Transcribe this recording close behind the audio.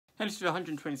Episode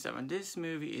 127. This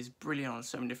movie is brilliant on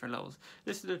so many different levels.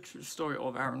 This is the story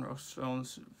of Aaron Ross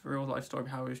film's real life story of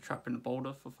how he was trapped in a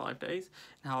boulder for 5 days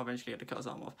and how eventually he had to cut his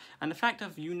arm off. And the fact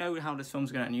of you know how this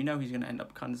film's going to end, you know he's going to end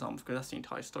up cutting his arm off because that's the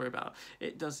entire story about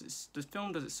it. The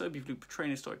film does it so beautifully, portraying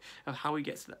the story of how he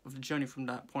gets the journey from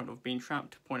that point of being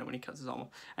trapped to the point of when he cuts his arm off.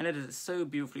 And it does it so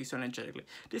beautifully, so energetically.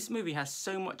 This movie has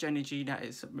so much energy that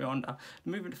is beyond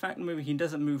the fact the movie he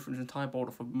doesn't move from his entire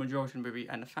boulder for the majority of the movie,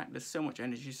 and the fact there's so much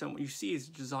energy, so much you see his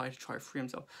desire to try to free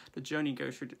himself. The journey he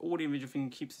goes through, all the individual thing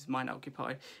keeps his mind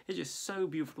occupied. It's just so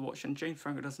beautiful to watch, and James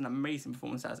Franco does an amazing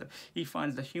performance as it. He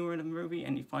finds the humour in the movie,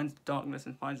 and he finds the darkness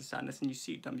and finds the sadness, and you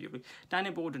see it done beautifully.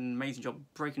 Daniel Boyle did an amazing job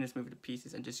breaking this movie to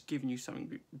pieces and just giving you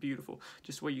something beautiful.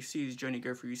 Just where you see his journey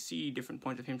go through, you see different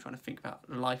points of him trying to think about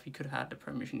the life he could have had, the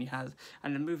promotion he has,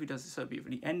 and the movie does it so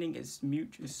beautifully. The ending is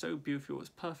mute, it's so beautiful, it's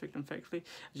perfect and faithfully.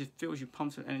 It just fills you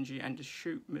pumps with energy, and just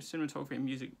cinematography and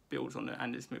music builds on it,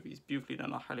 and this movie is beautifully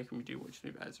done. I highly recommend you watch this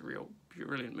movie as a real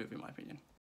brilliant movie in my opinion.